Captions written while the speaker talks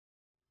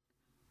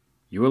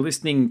You are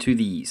listening to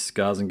the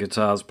Scars and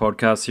Guitars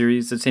podcast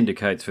series that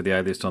syndicates for the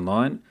A-List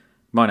Online.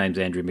 My name's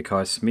Andrew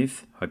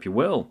Mackay-Smith. Hope you're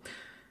well.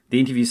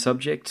 The interview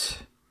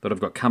subject that I've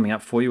got coming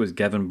up for you is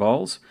Gavin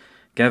Bowles.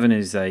 Gavin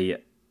is a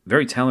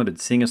very talented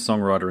singer,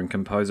 songwriter and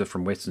composer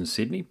from Western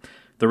Sydney.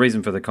 The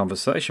reason for the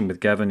conversation with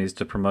Gavin is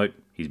to promote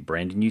his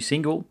brand new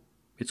single.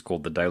 It's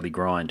called The Daily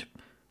Grind.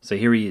 So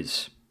here he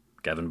is,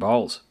 Gavin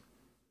Bowles.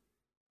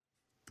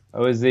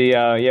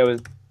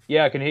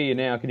 Yeah, I can hear you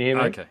now. Can you hear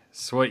me? Okay,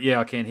 sweet. Yeah,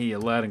 I can hear you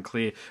loud and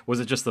clear. Was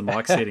it just the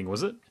mic setting,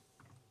 was it?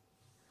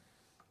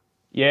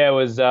 Yeah,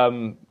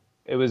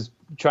 it was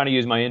trying to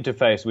use my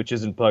interface, which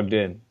isn't plugged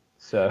in.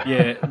 So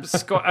yeah,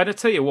 Scott, and I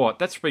tell you what,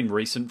 that's been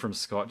recent from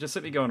Scott. Just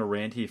let me go on a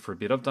rant here for a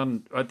bit. I've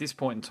done, at this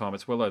point in time,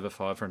 it's well over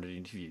 500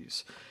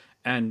 interviews.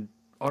 And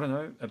I don't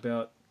know,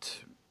 about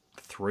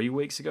 4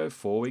 weeks ago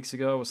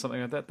or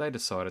something like that, they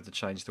decided to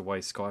change the way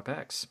Skype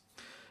acts.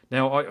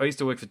 Now, I used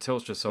to work for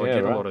Telstra, so I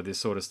get a lot of this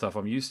sort of stuff.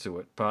 I'm used to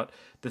it. But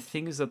the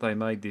things that they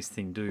made this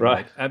thing do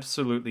make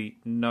absolutely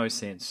no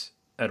sense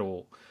at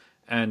all.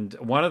 And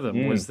one of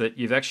them was that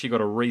you've actually got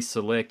to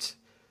reselect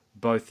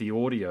both the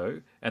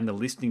audio and the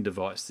listening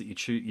device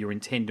that you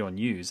intend on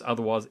use.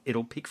 Otherwise,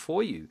 it'll pick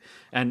for you.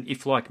 And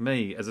if, like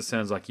me, as it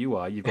sounds like you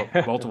are, you've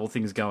got multiple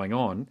things going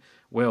on,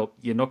 well,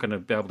 you're not going to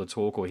be able to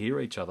talk or hear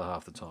each other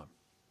half the time.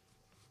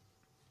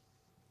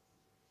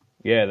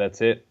 Yeah,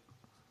 that's it.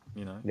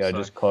 You know, I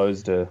just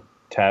closed a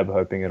tab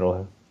hoping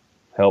it'll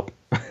help.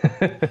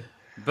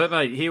 But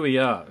mate, here we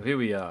are,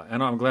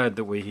 and I'm glad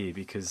that we're here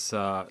because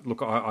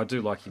look, I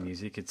do like your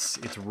music. It's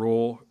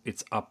raw,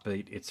 it's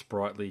upbeat, it's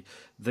sprightly.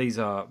 These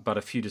are but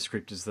a few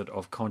descriptors that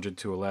I've conjured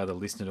to allow the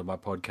listener to my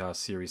podcast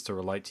series to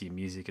relate to your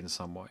music in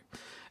some way.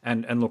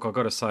 And look, I've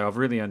got to say, I've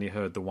really only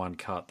heard the one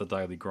cut, The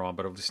Daily Grind,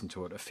 but I've listened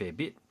to it a fair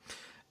bit.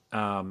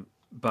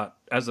 But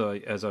as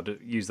I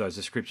use those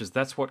descriptors,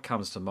 that's what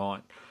comes to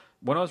mind.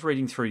 When I was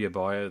reading through your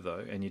bio,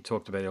 though, and you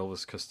talked about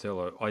Elvis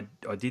Costello,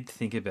 I did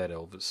think about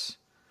Elvis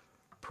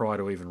prior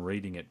to even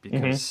reading it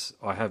because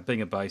I have,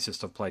 being a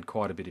bassist, I've played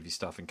quite a bit of his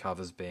stuff in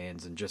covers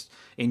bands and just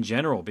in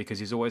general because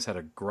he's always had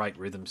a great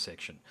rhythm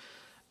section.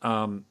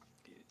 And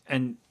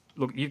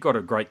look,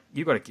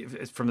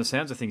 from the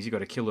sounds of things, you've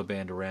got a killer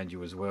band around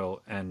you as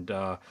well. And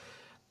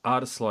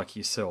artists like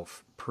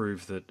yourself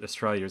prove that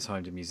Australia is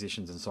home to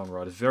musicians and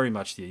songwriters, very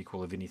much the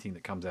equal of anything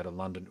that comes out of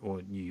London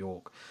or New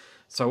York.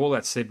 So all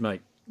that said,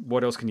 mate,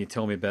 what else can you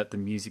tell me about the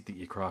music that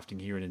you're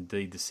crafting here and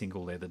indeed the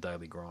single there, The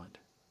Daily Grind?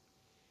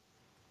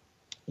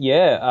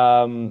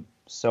 Yeah,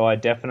 so I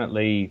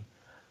definitely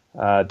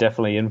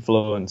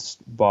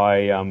influenced by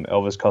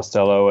Elvis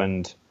Costello,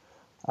 and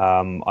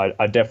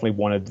I definitely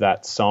wanted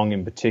that song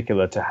in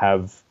particular to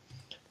have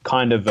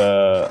kind of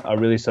a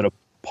really sort of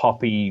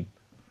poppy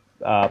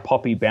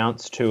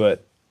bounce to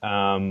it,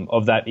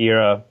 of that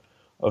era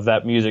of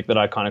that music that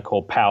I kind of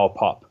call power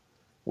pop,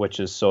 which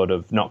is sort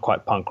of not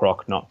quite punk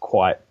rock, not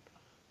quite,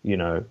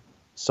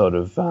 sort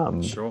of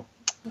sure.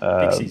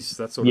 Pixies,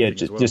 that sort of thing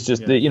as well.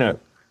 Just the,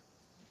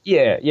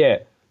 Yeah.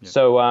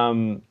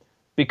 So,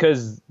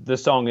 because the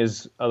song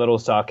is a little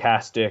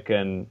sarcastic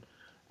and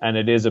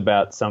it is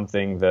about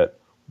something that,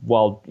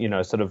 while,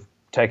 sort of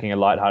taking a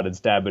lighthearted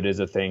stab, it is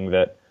a thing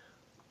that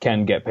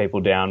can get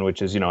people down,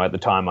 which is, at the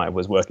time I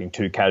was working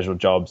 2 casual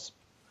jobs,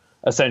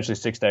 essentially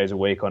 6 days a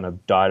week on a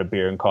diet of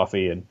beer and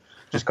coffee, and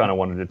just kind of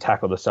wanted to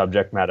tackle the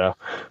subject matter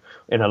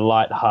with a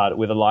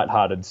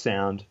lighthearted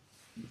sound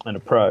and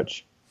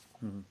approach.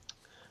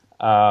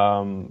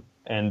 And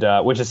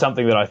which is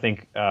something that I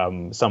think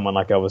someone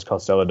like Elvis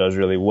Costello does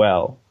really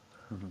well.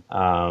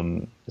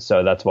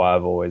 So that's why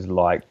I've always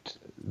liked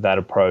that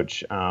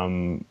approach.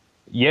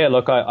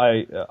 Look,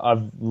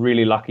 I'm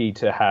really lucky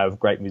to have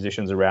great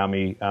musicians around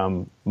me.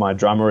 My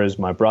drummer is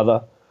my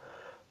brother.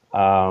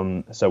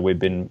 So we've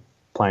been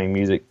playing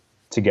music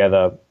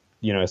together,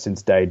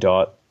 since day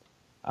dot.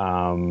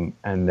 And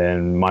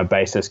then my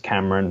bassist,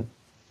 Cameron,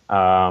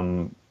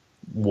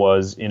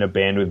 was in a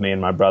band with me and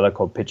my brother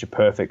called Picture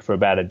Perfect for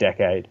about a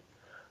decade.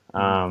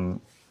 And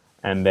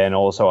then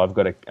also I've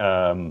got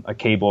a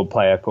keyboard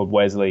player called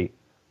Wesley,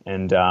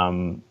 and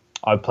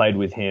I've played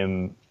with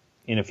him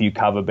in a few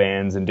cover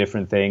bands and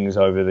different things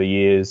over the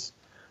years.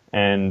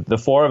 And the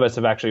 4 of us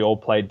have actually all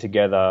played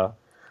together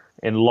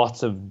in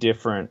lots of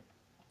different,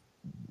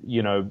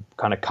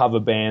 kind of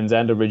cover bands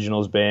and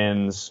originals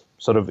bands,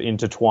 sort of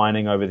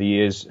intertwining over the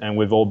years. And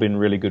we've all been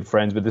really good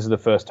friends, but this is the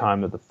first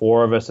time that the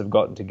 4 of us have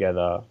gotten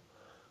together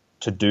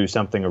to do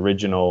something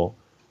original.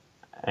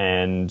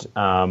 And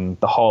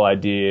the whole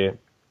idea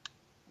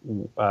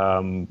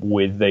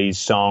with these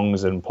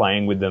songs and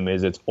playing with them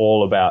is it's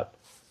all about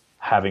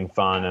having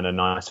fun and a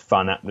nice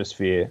fun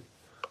atmosphere.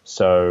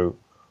 So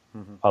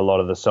a lot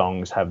of the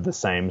songs have the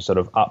same sort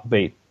of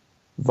upbeat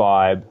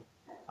vibe,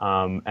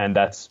 and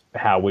that's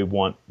how we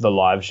want the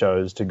live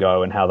shows to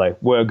go and how they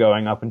were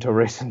going up until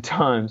recent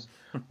times,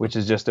 which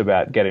is just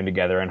about getting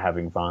together and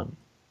having fun.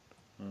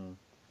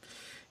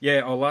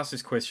 Yeah, I'll ask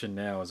this question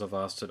now as I've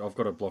asked it. I've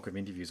got a block of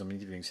interviews. I'm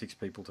interviewing 6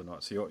 people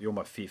tonight, so you're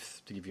my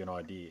fifth to give you an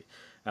idea.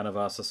 And I've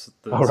asked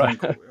All right.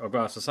 I've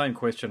asked the same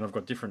question. I've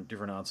got different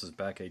answers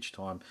back each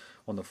time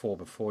on the four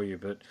before you.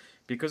 But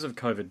because of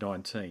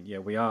COVID-19, yeah,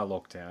 we are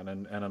locked down,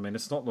 and I mean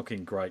it's not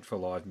looking great for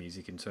live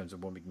music in terms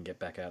of when we can get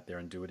back out there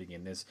and do it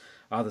again. There's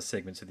other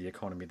segments of the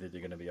economy that are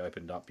going to be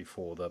opened up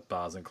before the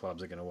bars and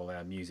clubs are going to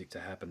allow music to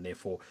happen.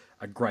 Therefore,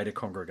 a greater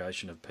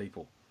congregation of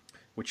people,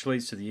 which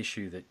leads to the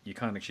issue that you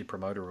can't actually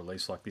promote a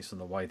release like this in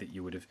the way that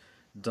you would have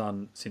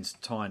done since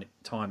time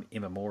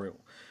immemorial.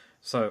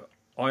 So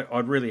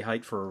I'd really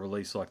hate for a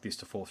release like this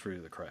to fall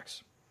through the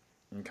cracks,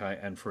 okay,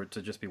 and for it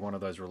to just be one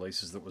of those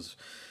releases that was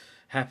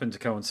happened to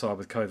coincide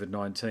with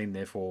COVID-19,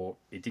 therefore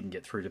it didn't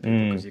get through to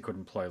people because you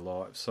couldn't play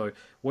live. So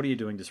what are you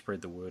doing to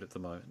spread the word at the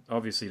moment?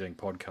 Obviously you're doing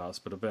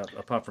podcasts, but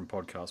apart from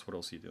podcasts, what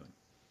else are you doing?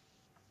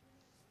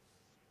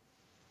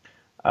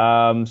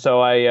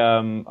 So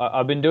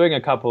I've been doing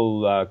a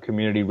couple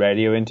community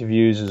radio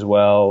interviews as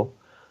well,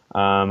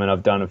 and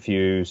I've done a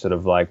few sort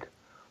of like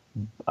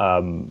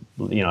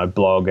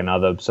blog and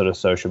other sort of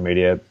social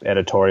media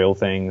editorial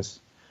things,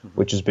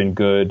 which has been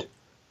good.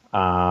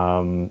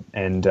 And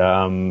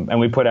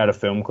we put out a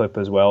film clip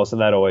as well, so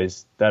that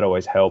always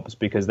helps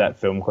because that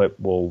film clip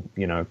will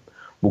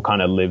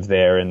kind of live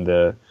there in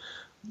the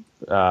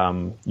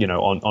on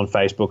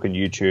Facebook and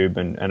YouTube,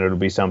 and it'll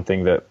be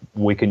something that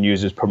we can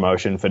use as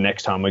promotion for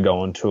next time we go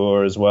on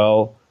tour as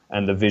well.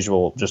 And the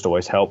visual just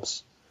always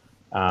helps,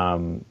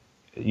 rather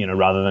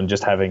than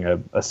just having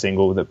a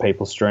single that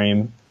people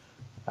stream.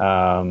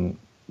 As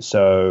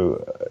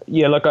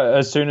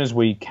soon as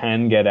we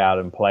can get out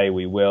and play,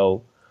 we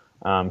will,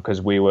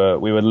 because we were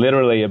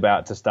literally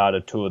about to start a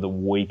tour the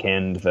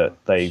weekend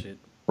that they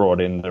brought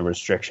in the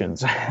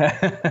restrictions.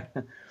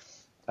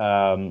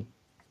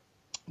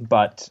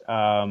 But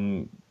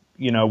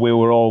we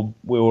were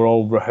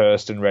all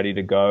rehearsed and ready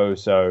to go,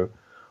 so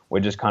we're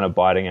just kind of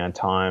biding our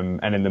time.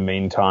 And in the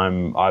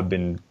meantime, I've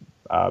been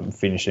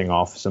finishing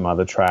off some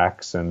other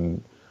tracks,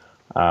 and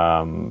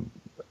the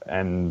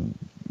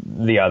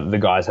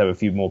guys have a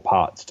few more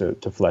parts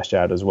to flesh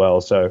out as well.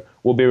 So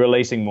we'll be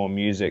releasing more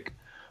music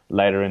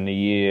later in the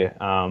year.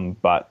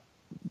 But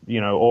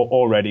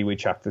already we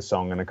chucked the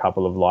song in a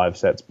couple of live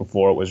sets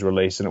before it was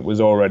released, and it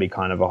was already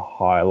kind of a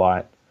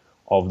highlight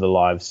of the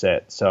live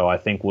set. So I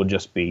think we'll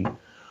just be,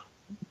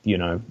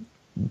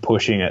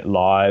 pushing it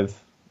live.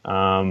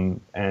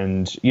 And,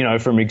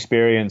 from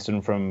experience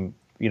and from,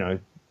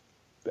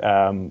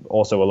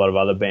 also a lot of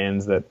other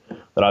bands that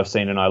I've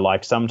seen and I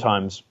like,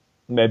 sometimes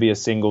maybe a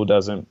single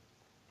doesn't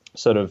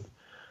sort of,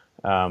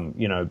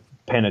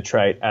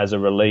 penetrate as a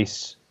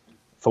release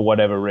for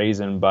whatever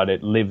reason, but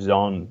it lives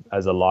on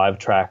as a live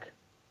track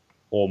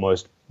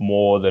almost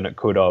more than it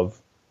could have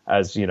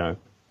as,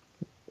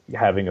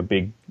 having a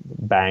big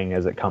bang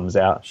as it comes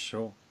out.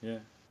 Sure, yeah,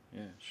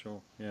 sure,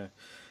 yeah.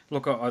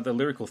 Look, the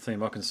lyrical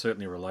theme, I can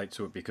certainly relate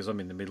to it because I'm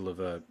in the middle of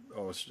I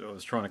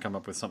was trying to come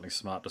up with something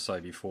smart to say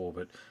before,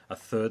 but a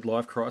third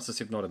life crisis,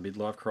 if not a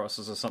midlife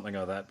crisis or something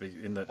like that.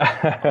 In that,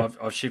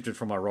 I've shifted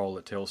from my role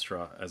at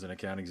Telstra as an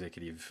account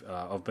executive.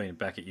 I've been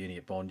back at uni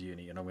at Bond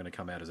Uni, and I'm going to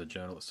come out as a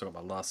journalist. So I've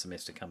got my last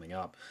semester coming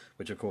up,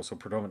 which of course will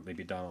predominantly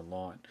be done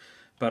online.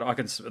 But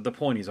the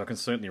point is, I can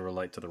certainly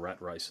relate to the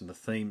rat race and the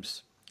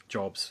themes,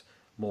 jobs,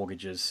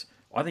 mortgages.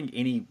 I think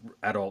any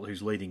adult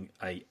who's leading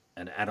an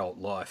adult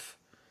life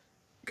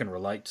can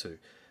relate to.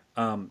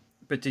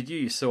 But did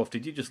you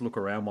just look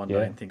around one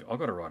day and think, I've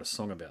got to write a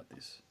song about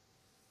this?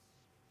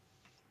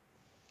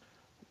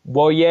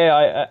 Well,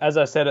 yeah, as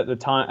I said at the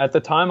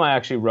time I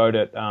actually wrote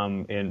it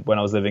when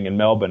I was living in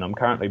Melbourne. I'm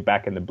currently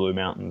back in the Blue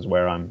Mountains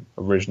where I'm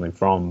originally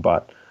from,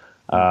 but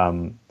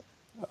I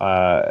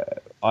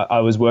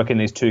was working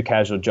these two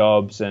casual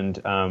jobs,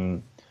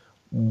 and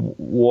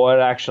what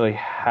actually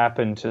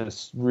happened to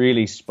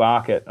really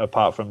spark it,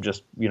 apart from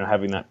just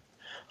having that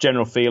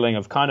general feeling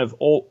of kind of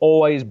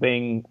always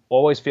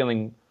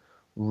feeling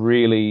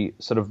really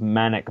sort of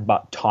manic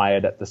but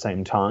tired at the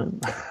same time.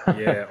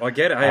 Yeah, I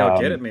get it. Hey,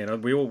 I get it,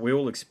 man. We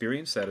all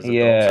experience that as adults.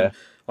 Yeah.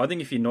 I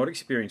think if you're not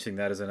experiencing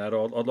that as an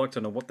adult, I'd like to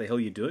know what the hell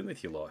you're doing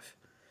with your life.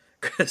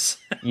 Because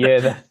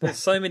there's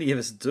so many of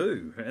us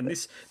do, and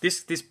this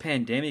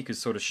pandemic has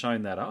sort of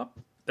shown that up.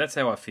 That's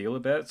how I feel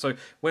about it. So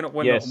when I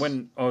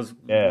was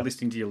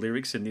listening to your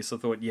lyrics in this, I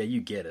thought, yeah,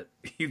 you get it.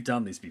 You've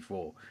done this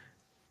before.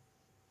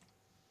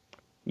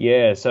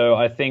 Yeah, so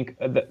I think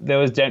there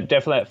was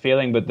definitely that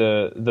feeling, but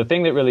the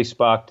thing that really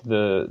sparked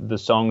the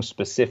song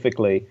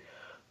specifically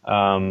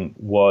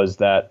was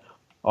that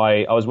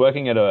I was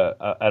working at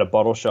a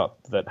bottle shop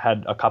that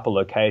had a couple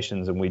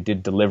locations, and we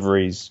did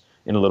deliveries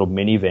in a little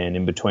minivan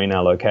in between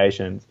our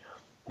locations.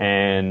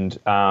 And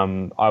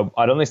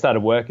I'd only started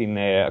working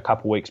there a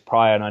couple of weeks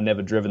prior, and I'd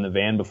never driven the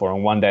van before.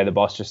 And one day the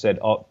boss just said,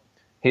 "Oh,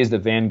 here's the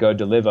van, go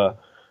deliver."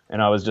 And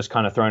I was just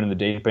kind of thrown in the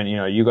deep end.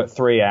 You got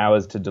 3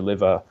 hours to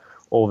deliver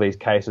all these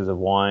cases of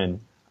wine.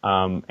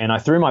 And I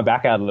threw my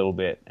back out a little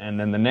bit. And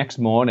then the next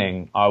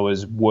morning I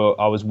was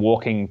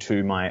walking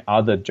to my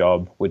other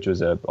job, which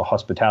was a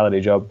hospitality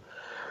job.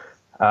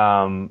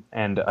 and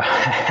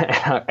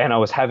and I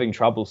was having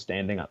trouble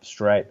standing up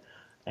straight,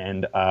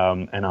 and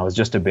I was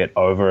just a bit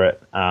over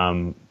it,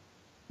 trying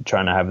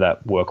to have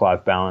that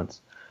work-life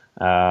balance.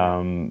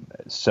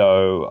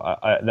 So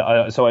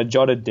I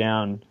jotted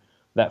down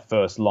that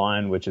first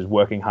line, which is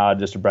working hard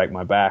just to break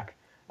my back,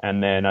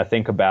 and then I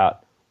think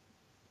about,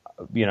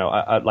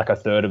 like a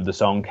third of the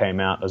song came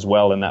out as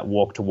well in that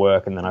walk to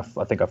work, and then I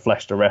think I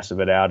fleshed the rest of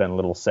it out in a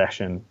little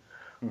session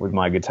with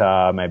my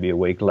guitar maybe a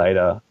week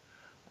later.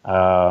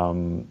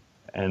 And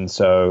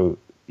so,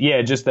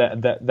 yeah, just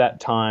that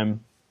time,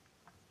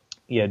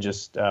 yeah,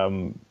 just,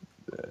 as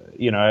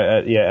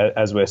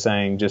we're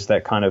saying, just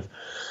that kind of,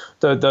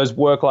 those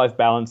work-life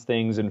balance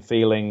things and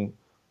feeling,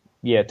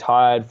 yeah,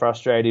 tired,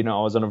 frustrated.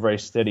 I was on a very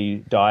steady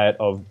diet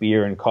of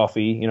beer and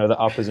coffee, the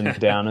uppers and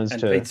downers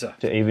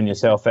to even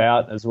yourself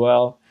out as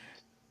well.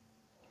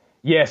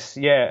 Yes,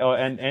 yeah,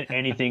 and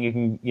anything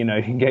you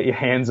can get your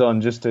hands on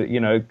just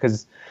to,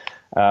 because,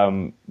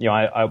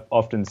 I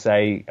often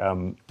say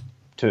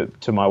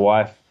to my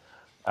wife,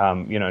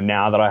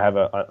 now that I have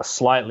a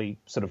slightly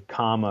sort of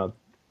calmer,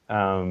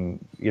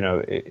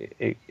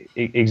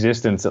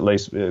 existence, at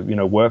least,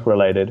 work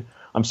related.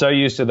 I'm so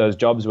used to those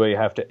jobs where you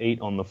have to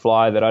eat on the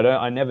fly that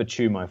I never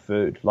chew my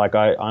food. Like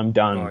I'm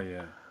done. Oh,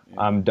 yeah.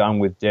 I'm done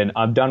with dinner.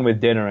 I'm done with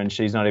dinner, and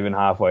she's not even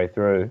halfway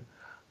through.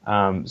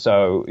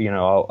 So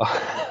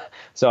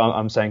so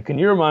I'm saying, can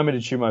you remind me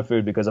to chew my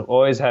food? Because I've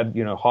always had,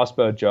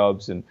 hospo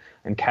jobs and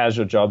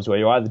casual jobs where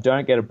you either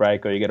don't get a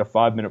break or you get a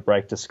 5-minute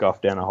break to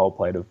scoff down a whole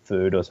plate of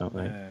food or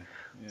something. Yeah.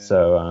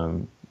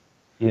 So,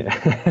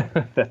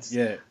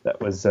 that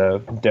was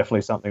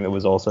definitely something that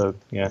was also,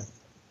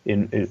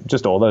 in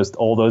just all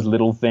those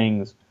little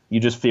things. You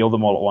just feel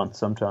them all at once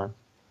sometimes.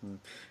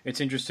 It's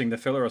interesting. The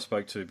fellow I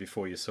spoke to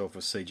before yourself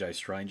was CJ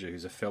Stranger,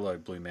 who's a fellow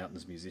Blue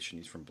Mountains musician.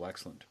 He's from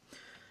Blaxland.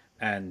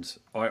 And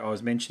I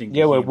was mentioning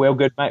to him, we're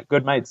good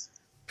mates.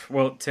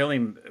 Well, tell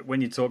him, when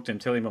you talk to him,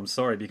 tell him I'm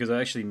sorry, because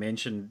I actually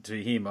mentioned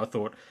to him, I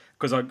thought,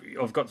 because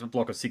I've got a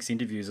block of 6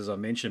 interviews, as I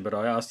mentioned, but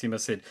I asked him, I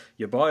said,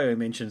 your bio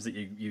mentions that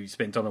you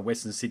spent time in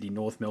Western Sydney,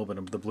 North Melbourne,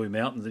 and the Blue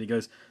Mountains. And he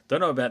goes, don't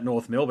know about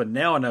North Melbourne.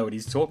 Now I know what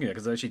he's talking about,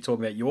 because I'm actually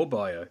talking about your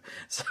bio.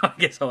 So I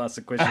guess I'll ask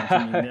the question to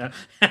you now.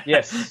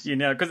 Yes.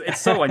 Because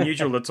it's so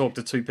unusual to talk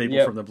to 2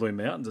 people from the Blue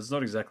Mountains. It's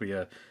not exactly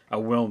a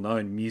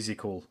well-known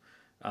musical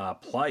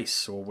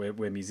place, or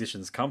where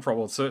musicians come from.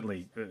 Well,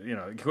 certainly,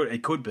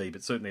 it could be,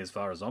 but certainly as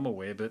far as I'm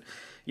aware. But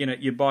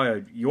your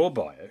bio,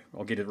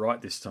 I'll get it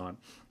right this time,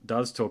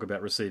 does talk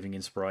about receiving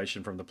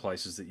inspiration from the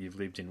places that you've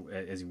lived in,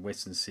 as in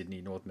Western Sydney,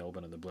 North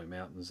Melbourne, and the Blue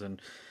Mountains.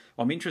 And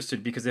I'm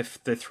interested because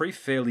they're 3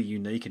 fairly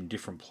unique and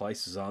different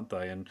places, aren't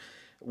they? And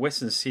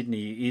Western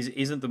Sydney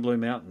isn't the Blue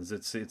Mountains.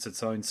 It's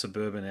its own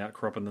suburban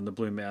outcrop, and then the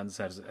Blue Mountains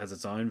has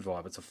its own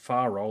vibe. It's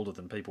far older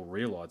than people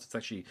realise. It's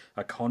actually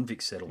a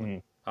convict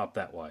settlement up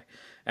that way.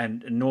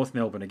 And North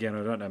Melbourne, again,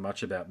 I don't know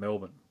much about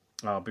Melbourne.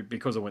 But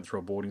because I went through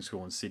a boarding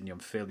school in Sydney, I'm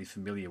fairly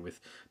familiar with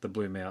the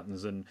Blue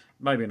Mountains, and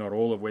maybe not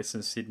all of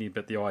Western Sydney,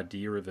 but the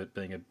idea of it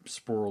being a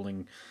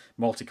sprawling,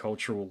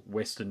 multicultural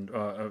Western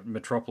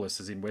metropolis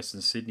is in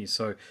Western Sydney.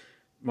 So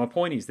my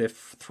point is, they're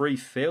 3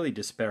 fairly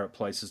disparate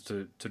places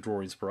to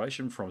draw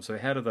inspiration from. So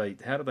how do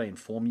they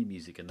inform your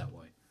music in that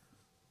way?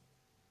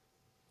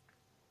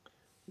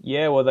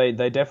 Yeah, well, they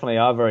definitely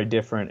are very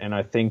different, and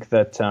I think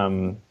that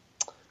I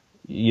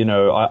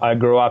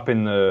grew up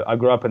in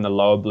the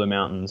lower Blue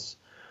Mountains,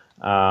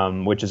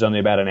 which is only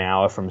about an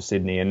hour from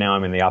Sydney, and now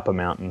I'm in the upper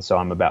mountains, so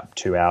I'm about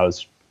 2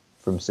 hours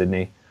from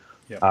Sydney.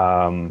 Yep.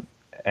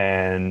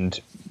 And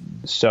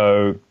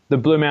so the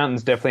Blue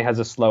Mountains definitely has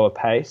a slower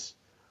pace,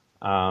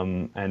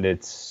 and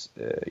it's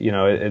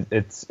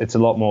it's a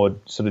lot more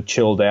sort of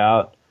chilled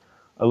out,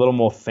 a little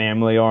more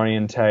family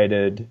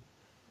orientated,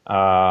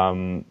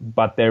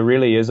 but there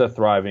really is a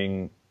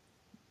thriving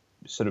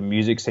sort of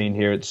music scene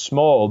here. It's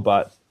small,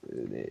 but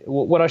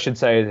what I should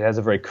say is it has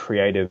a very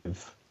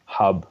creative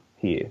hub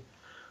here.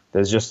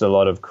 There's just a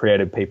lot of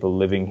creative people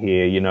living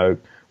here.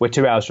 We're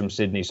 2 hours from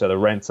Sydney, so the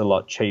rent's a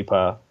lot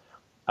cheaper,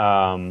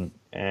 and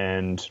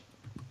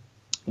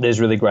there's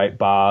really great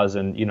bars,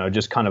 and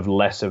just kind of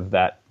less of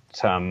that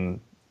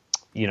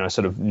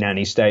sort of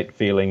nanny state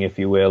feeling, if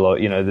you will, or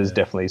there's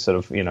definitely sort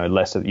of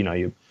less of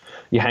you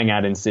hang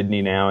out in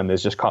Sydney now and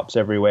there's just cops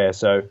everywhere,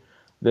 so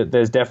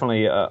there's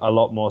definitely a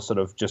lot more sort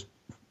of just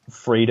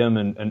freedom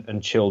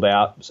and chilled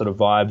out sort of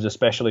vibes,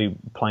 especially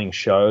playing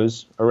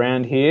shows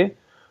around here.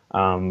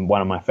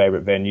 One of my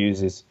favorite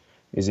venues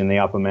is in the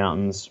upper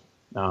mountains,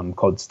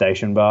 called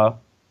Station Bar.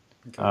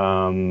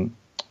 Okay.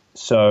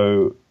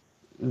 So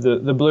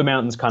the Blue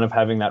Mountains kind of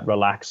having that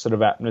relaxed sort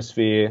of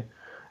atmosphere,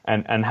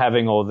 and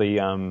having all the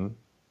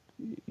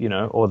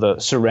all the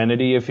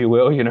serenity, if you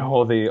will,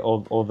 all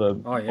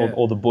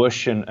the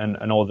bush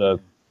and all the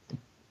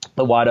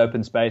wide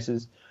open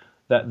spaces.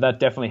 That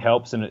definitely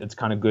helps, and it's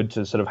kind of good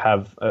to sort of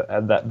have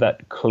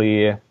that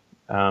clear.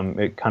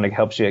 It kind of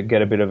helps you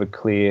get a bit of a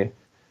clear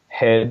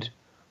head.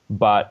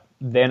 But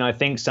then I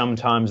think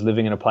sometimes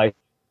living in a place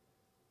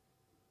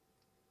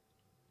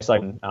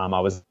like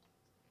I was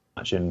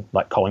much in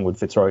like Collingwood,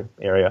 Fitzroy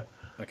area,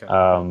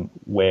 Okay.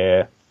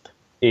 where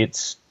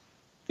it's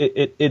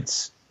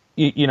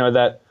you know,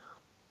 that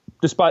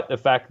despite the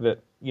fact that,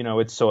 you know,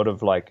 it's sort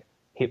of like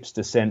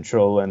hipster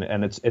central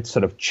and it's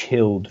sort of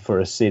chilled for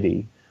a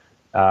city,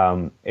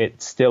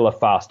 it's still a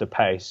faster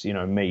pace. You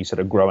know, me sort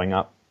of growing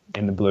up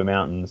in the Blue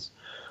Mountains,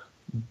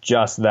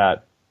 just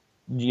that,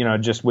 you know,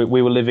 just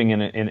we were living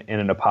in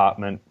an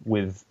apartment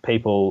with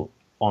people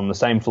on the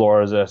same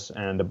floor as us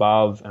and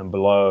above and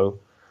below,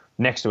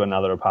 next to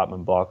another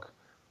apartment block,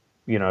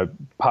 you know,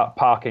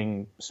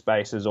 parking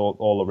spaces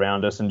all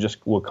around us, and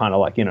just were kind of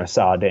like, you know,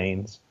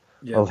 sardines.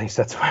 Yeah. Or at least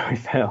that's the way we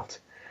felt.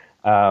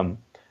 And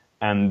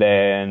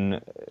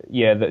then,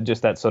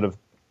 just that sort of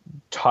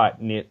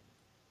tight-knit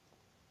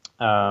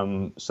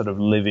sort of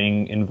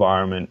living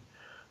environment,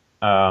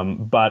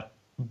 but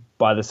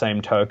by the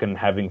same token,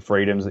 having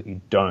freedoms that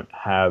you don't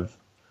have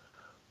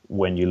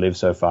when you live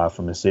so far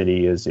from a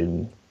city, as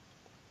in,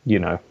 you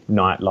know,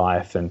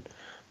 nightlife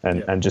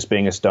and just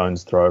being a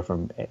stone's throw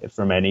from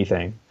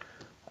anything.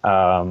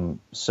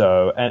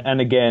 So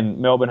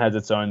again, Melbourne has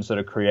its own sort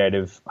of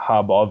creative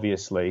hub,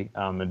 obviously,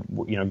 and,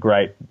 you know,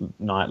 great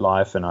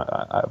nightlife, and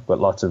I've got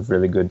lots of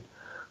really good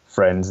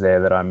friends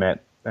there that I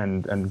met,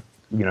 and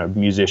you know,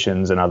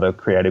 musicians and other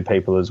creative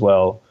people as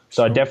well.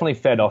 So I definitely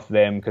fed off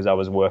them, because I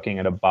was working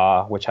at a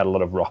bar which had a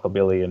lot of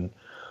rockabilly and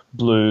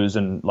blues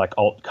and like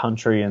alt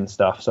country and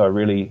stuff. So I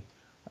really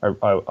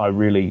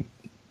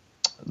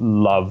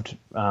loved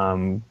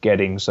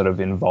getting sort of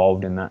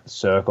involved in that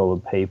circle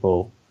of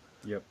people.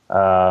 Yep.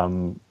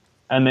 And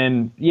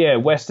then,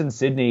 Western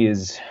Sydney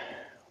is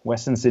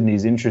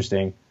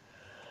interesting.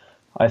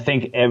 I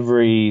think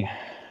every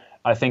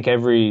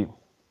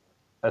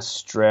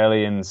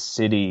Australian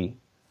city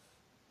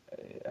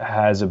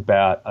has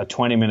about a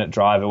 20-minute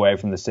drive away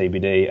from the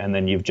CBD, and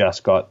then you've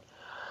just got,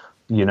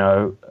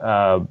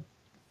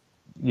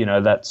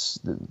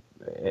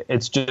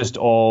 it's just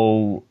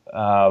all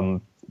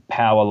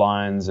power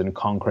lines and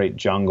concrete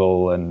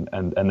jungle, and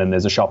then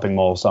there's a shopping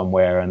mall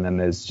somewhere, and then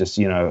there's just,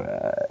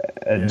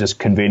 just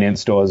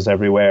convenience stores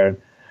everywhere.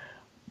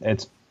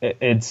 It's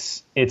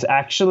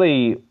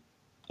actually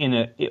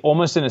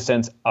almost in a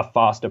sense a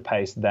faster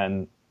pace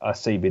than a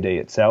CBD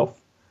itself.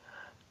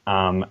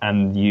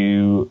 And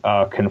you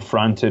are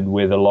confronted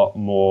with a lot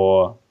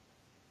more,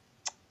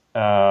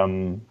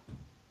 I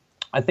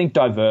think,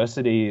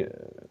 diversity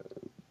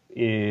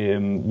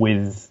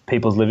with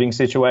people's living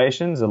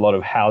situations. A lot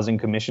of housing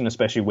commission,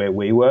 especially where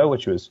we were,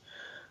 which was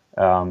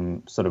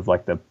sort of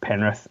like the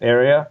Penrith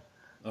area.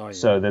 Oh, yeah.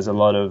 So there's a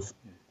lot of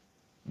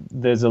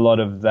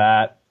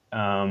that.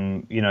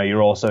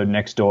 You're also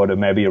next door to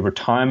maybe a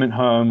retirement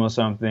home or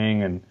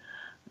something,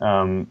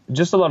 and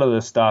just a lot of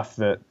the stuff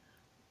that,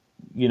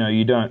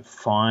 you don't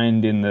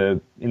find in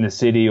the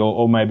city,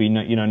 or maybe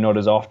not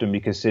as often,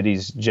 because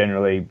cities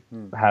generally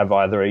have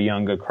either a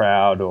younger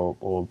crowd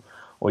or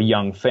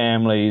young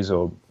families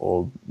or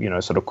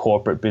sort of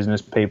corporate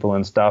business people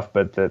and stuff.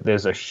 But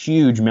there's a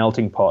huge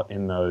melting pot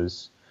in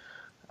those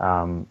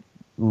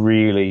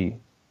really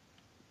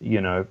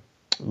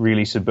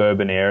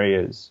suburban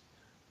areas,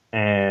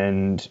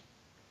 and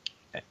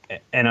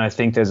I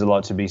think there's a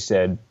lot to be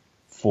said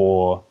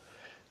for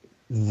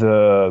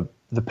the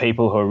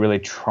people who are really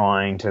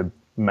trying to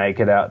make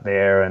it out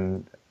there,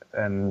 and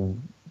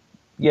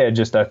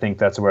I think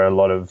that's where a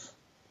lot of,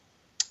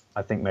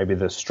 I think maybe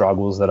the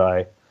struggles that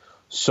I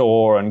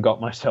saw and got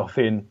myself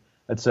in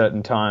at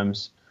certain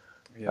times,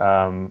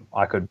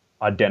 I could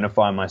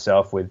identify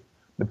myself with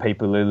the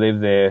people who live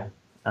there.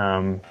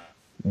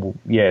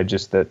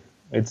 Just that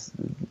it's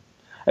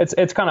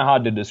kind of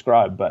hard to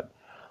describe, but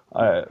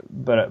I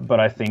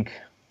think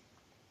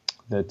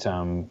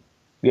that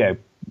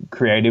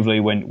creatively,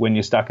 when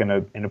you're stuck in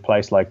a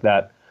place like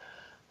that,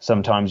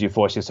 sometimes you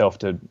force yourself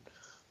to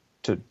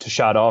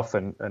shut off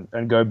and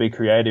go be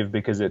creative,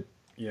 because it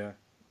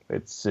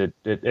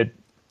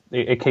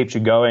keeps you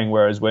going.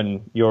 Whereas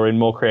when you're in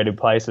more creative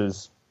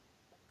places,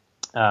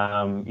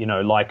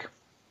 like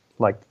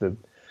the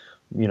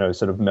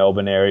sort of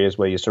Melbourne areas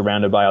where you're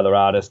surrounded by other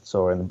artists,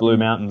 or in the Blue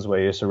Mountains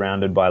where you're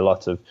surrounded by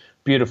lots of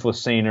beautiful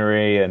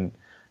scenery and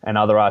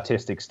other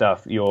artistic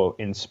stuff, you're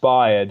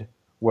inspired.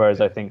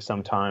 Whereas I think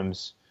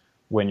sometimes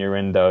when you're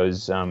in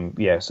those,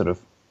 sort of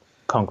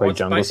concrete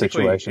jungle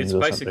situations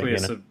or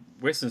something,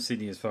 Western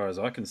Sydney, as far as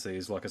I can see,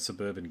 is like a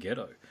suburban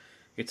ghetto.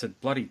 It's a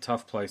bloody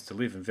tough place to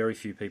live, and very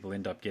few people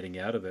end up getting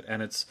out of it.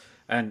 And it's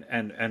and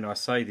I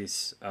say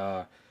this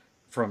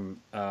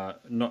from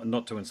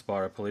not to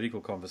inspire a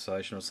political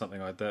conversation or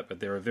something like that,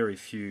 but there are very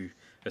few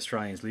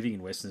Australians living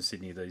in Western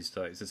Sydney these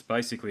days. It's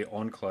basically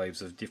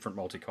enclaves of different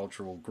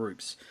multicultural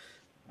groups,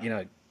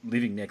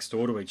 living next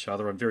door to each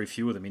other, and very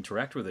few of them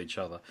interact with each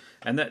other.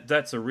 And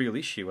that's a real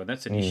issue, and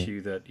that's an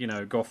issue that,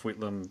 Gough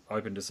Whitlam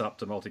opened us up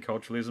to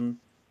multiculturalism,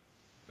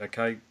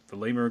 okay, the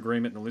Lima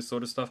Agreement and all this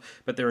sort of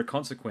stuff, but there are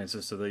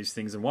consequences to these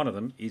things, and one of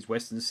them is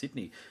Western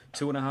Sydney.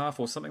 2.5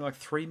 or something like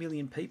 3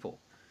 million people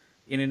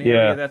in an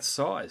area that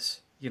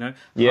size.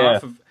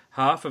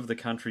 Half of the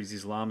country's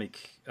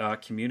Islamic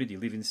community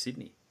live in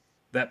Sydney.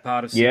 that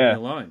part of Sydney Yeah.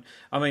 alone.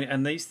 I mean,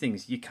 and these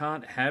things, you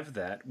can't have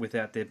that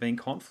without there being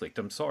conflict.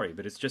 I'm sorry,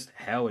 but it's just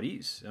how it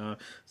is.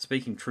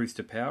 Speaking truth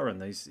to power in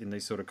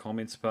these sort of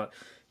comments, but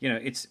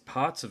it's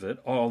parts of it.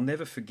 I'll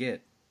never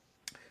forget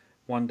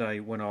one day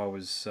when I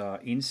was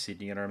in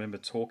Sydney, and I remember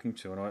talking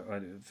to,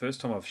 and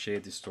first time I've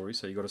shared this story,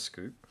 so you got a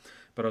scoop.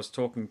 But I was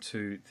talking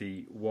to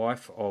the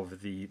wife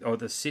of the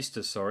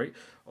sister, sorry,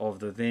 of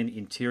the then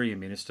Interior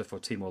Minister for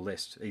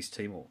Timor-Leste, East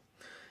Timor.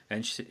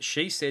 And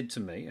she said to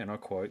me, and I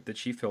quote, that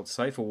she felt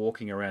safer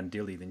walking around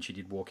Dili than she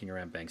did walking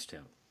around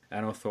Bankstown.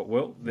 And I thought,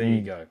 well, there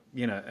you go.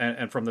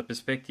 And from the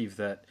perspective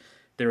that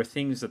there are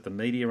things that the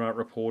media aren't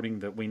reporting,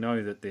 that we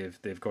know that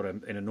they've got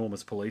an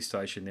enormous police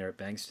station there at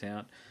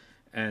Bankstown,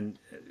 and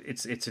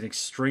it's an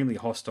extremely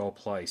hostile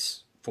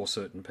place for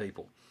certain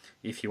people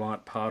if you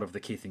aren't part of the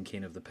kith and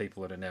kin of the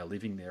people that are now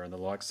living there and the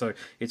like. So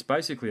it's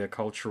basically a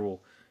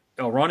cultural,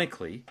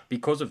 ironically,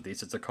 because of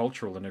this, it's a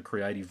cultural and a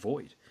creative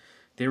void.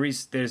 I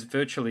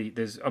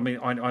mean,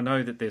 I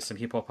know that there's some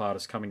hip hop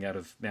artists coming out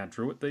of Mount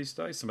Druitt these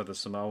days. Some of the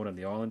Samoan and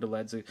the Islander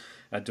lads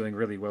are doing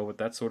really well with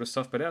that sort of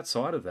stuff. But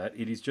outside of that,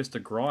 it is just a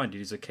grind.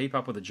 It is a keep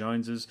up with the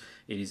Joneses.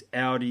 It is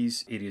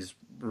Audis. It is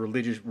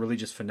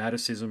religious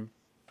fanaticism,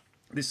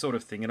 this sort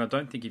of thing. And I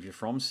don't think if you're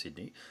from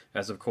Sydney,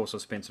 as of course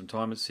I've spent some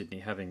time in Sydney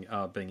having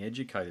being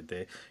educated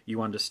there,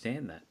 you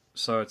understand that.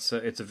 So it's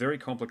a very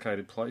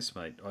complicated place,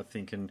 mate, I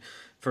think, and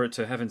for it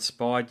to have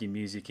inspired your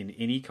music in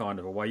any kind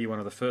of a way, you're one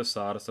of the first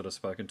artists that I've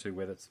spoken to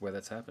where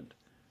that's happened.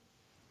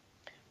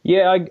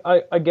 Yeah,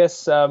 I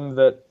guess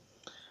that,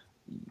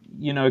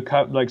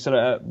 like sort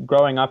of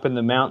growing up in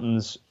the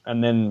mountains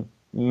and then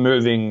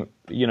moving,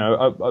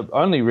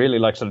 only really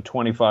like sort of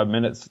 25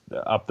 minutes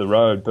up the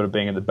road, but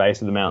being at the base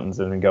of the mountains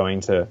and then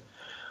going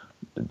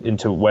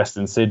into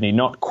Western Sydney,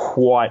 not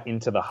quite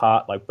into the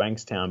heart like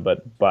Bankstown,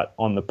 but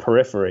on the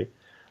periphery.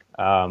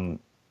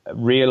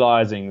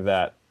 Realizing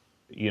that,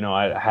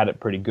 I had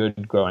it pretty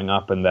good growing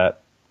up, and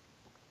that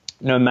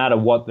no matter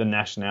what the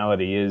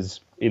nationality is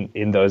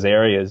in those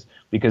areas,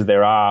 because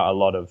there are a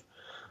lot of,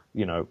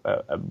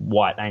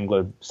 white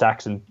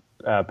Anglo-Saxon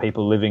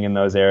people living in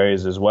those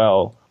areas as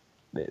well,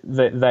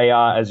 they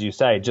are, as you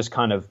say, just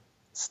kind of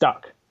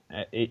stuck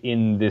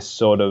in this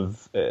sort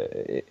of,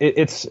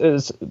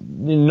 it's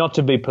not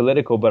to be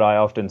political, but I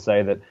often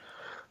say that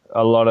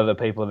a lot of the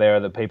people there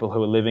are the people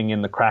who are living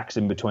in the cracks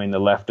in between the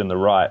left and the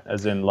right,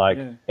 as in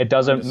it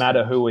doesn't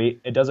matter who we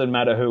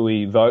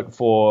vote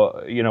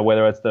for,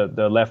 whether it's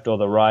the left or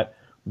the right.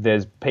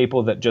 There's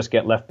people that just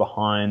get left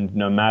behind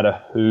no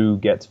matter who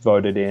gets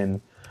voted in,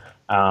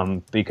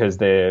 because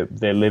they're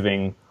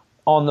living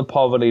on the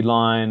poverty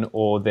line,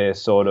 or they're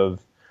sort of,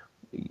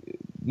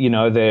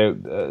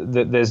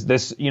 there's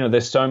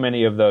so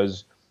many of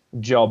those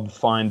job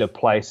finder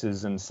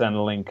places and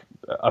Centrelink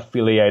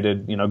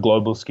affiliated,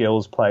 global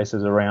skills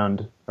places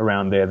around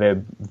there.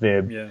 They're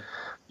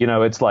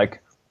it's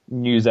like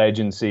news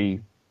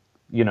agency,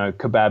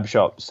 kebab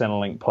shop,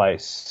 Centrelink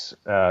place,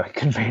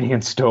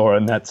 convenience store,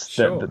 and that's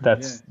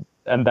the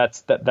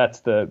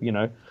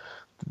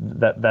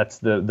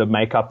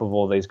makeup of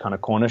all these kind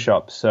of corner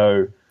shops.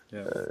 So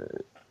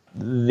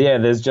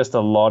there's just a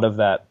lot of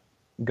that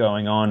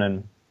going on,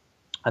 and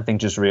I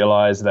think just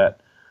realized that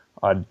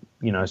I'd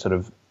sort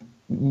of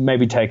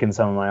maybe taken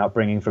some of my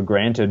upbringing for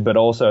granted, but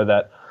also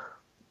that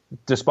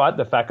despite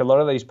the fact a lot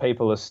of these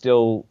people are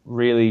still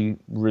really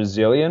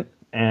resilient,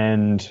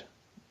 and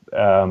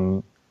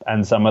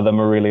some of them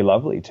are really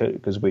lovely too,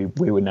 because we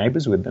were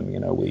neighbors with them,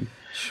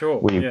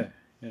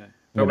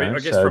 But I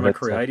guess from a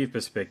creative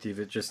perspective,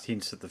 it just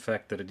hints at the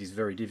fact that it is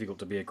very difficult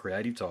to be a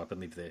creative type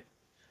and live there.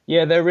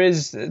 Yeah, there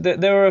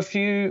were a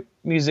few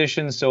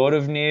musicians sort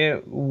of near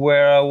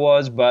where I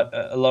was, but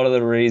a lot of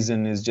the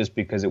reason is just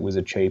because it was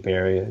a cheap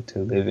area to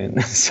live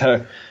in.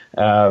 So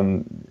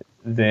but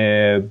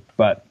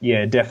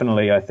yeah,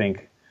 definitely I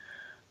think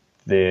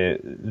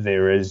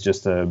there is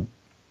just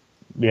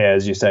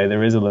as you say,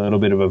 there is a little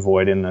bit of a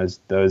void in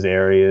those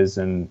areas,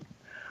 and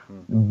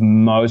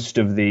most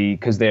of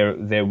because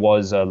there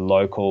was a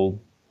local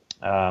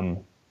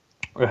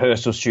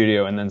rehearsal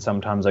studio, and then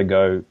sometimes I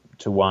go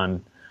to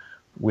one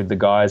with the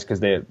guys because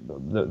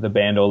the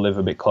band all live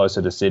a bit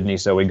closer to Sydney,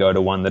 so we go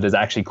to one that is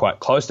actually quite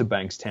close to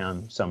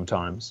Bankstown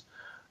sometimes,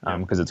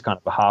 because it's kind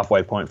of a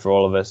halfway point for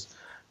all of us.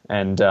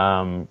 And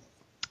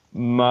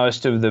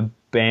most of the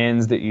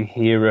bands that you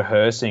hear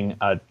rehearsing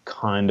are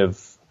kind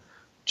of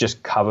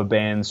just cover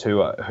bands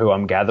who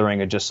I'm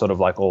gathering are just sort of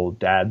like all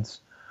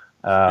dads.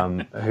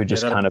 Who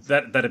just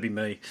that'd be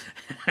me.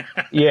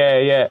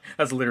 yeah,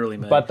 that's literally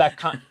me. But that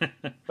kind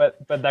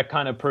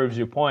of proves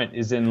your point.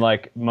 Is in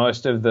like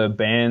most of the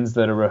bands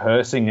that are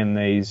rehearsing in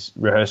these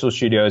rehearsal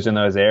studios in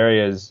those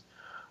areas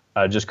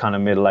are just kind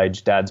of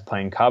middle-aged dads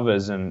playing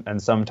covers,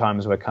 and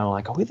sometimes we're kind of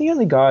like, are we the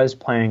only guys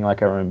playing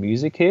like our own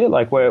music here?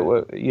 Like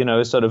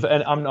we're sort of,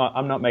 and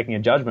I'm not making a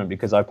judgment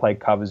because I play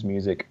covers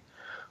music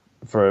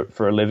for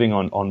a living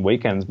on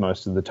weekends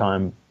most of the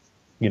time,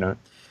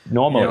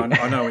 normally.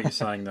 I know what you're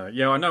saying, though.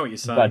 Yeah, I know what you're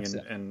saying,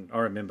 But and I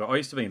remember I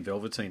used to be in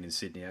Velveteen in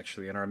Sydney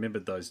actually, and I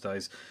remembered those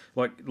days.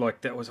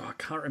 Like that was I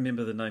can't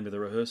remember the name of the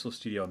rehearsal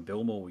studio in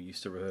Belmore. We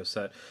used to rehearse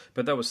at,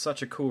 but that was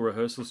such a cool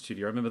rehearsal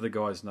studio. I remember the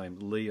guy's name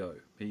Leo.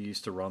 He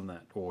used to run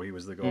that, or he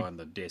was the guy on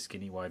the desk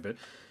anyway. But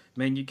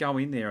man, you go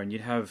in there and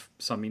you'd have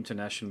some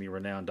internationally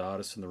renowned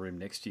artists in the room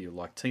next to you,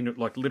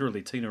 like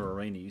literally Tina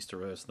Arena used to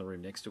rehearse in the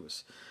room next to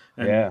us,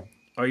 and yeah,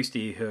 I used to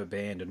hear her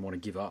band and want to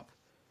give up.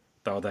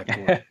 They were that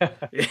good.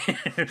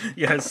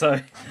 Yeah,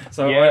 so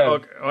yeah,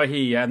 I hear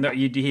you, and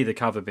you hear the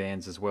cover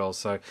bands as well.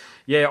 So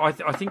yeah,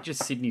 I think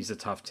just Sydney's a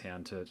tough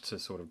town to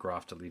sort of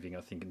graft a living.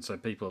 I think, and so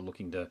people are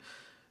looking to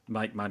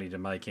make money to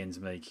make ends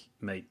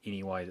meet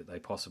any way that they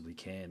possibly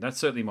can. That's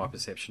certainly my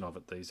perception of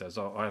it these days.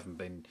 I haven't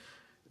been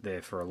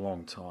there for a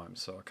long time,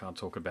 so I can't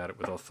talk about it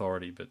with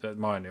authority. But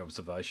my only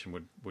observation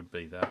would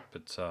be that.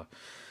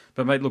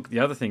 But mate, look, the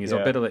other thing is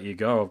I better let you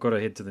go. I've got to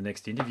head to the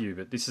next interview.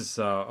 But this is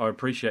I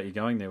appreciate you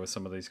going there with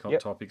some of these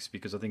topics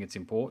because I think it's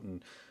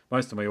important.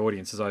 Most of my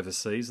audience is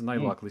overseas, and they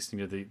like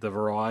listening to the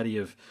variety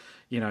of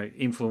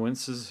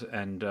influences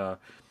and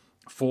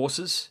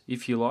forces,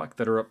 if you like,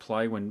 that are at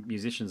play when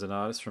musicians and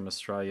artists from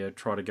Australia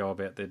try to go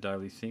about their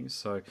daily things.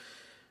 So,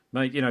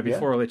 mate,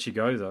 before I let you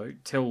go though,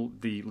 tell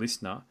the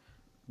listener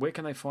where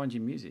can they find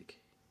your music.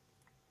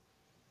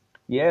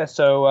 Yeah,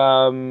 so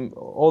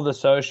all the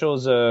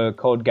socials are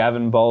called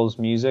Gavin Bowles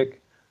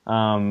Music,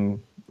 Bowles,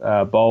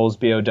 Bowles. So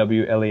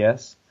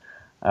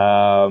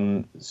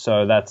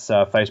that's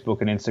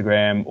Facebook and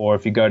Instagram, or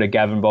if you go to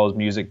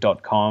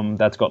gavinbowlesmusic.com,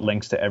 that's got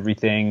links to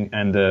everything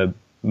and the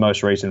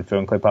most recent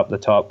film clip up the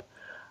top.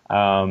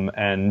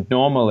 And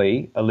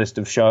normally a list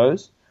of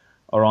shows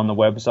are on the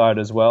website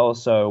as well.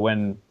 So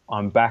when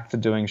I'm back to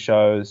doing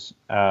shows,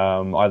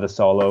 either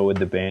solo or with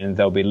the band,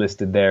 they'll be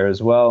listed there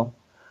as well.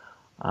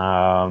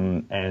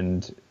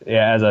 And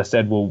yeah, as I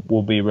said,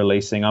 we'll be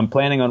releasing. I'm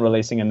planning on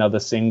releasing another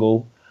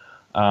single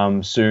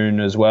soon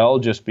as well,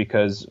 just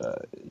because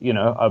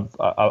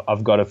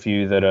I've got a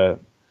few that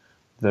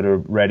are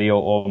ready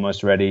or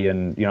almost ready,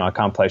 and I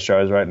can't play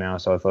shows right now,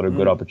 so I thought a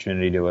good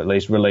opportunity to at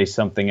least release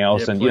something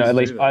else. Yeah, and at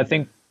least I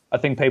think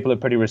people are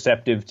pretty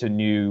receptive to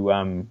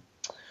new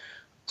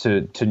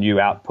to new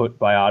output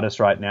by artists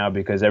right now,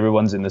 because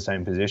everyone's in the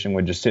same position.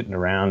 We're just sitting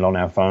around on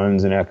our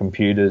phones and our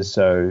computers.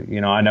 So,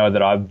 I know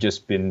that I've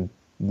just been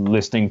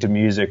listening to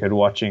music and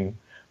watching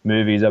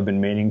movies I've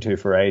been meaning to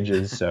for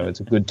ages. So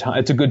it's a good time.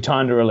 It's a good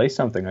time to release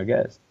something, I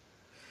guess.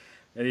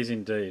 It is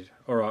indeed.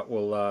 All right.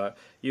 Well,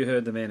 you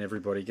heard the man,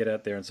 everybody. Get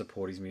out there and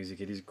support his music.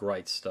 It is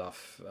great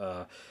stuff.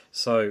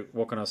 So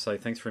what can I say?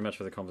 Thanks very much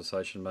for the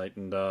conversation, mate.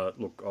 And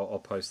look, I'll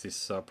post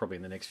this probably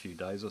in the next few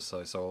days or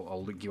so. So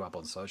I'll link you up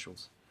on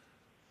socials.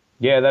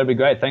 Yeah, that'd be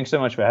great. Thanks so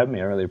much for having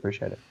me. I really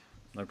appreciate it.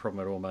 No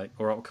problem at all, mate.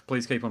 All right,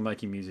 please keep on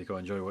making music. I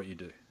enjoy what you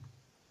do.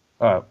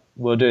 All right,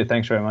 will do.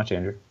 Thanks very much,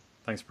 Andrew.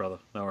 Thanks, brother.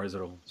 No worries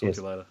at all. Talk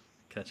to you later.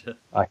 Catch you.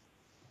 Bye.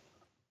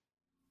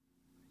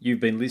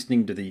 You've been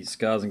listening to the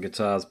Scars and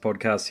Guitars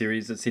podcast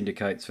series that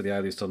syndicates for the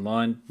A-List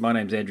Online. My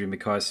name's Andrew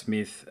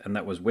Mackay-Smith, and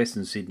that was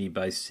Western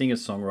Sydney-based singer,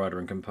 songwriter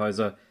and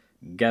composer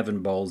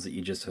Gavin Bowles that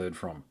you just heard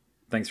from.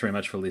 Thanks very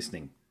much for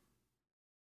listening.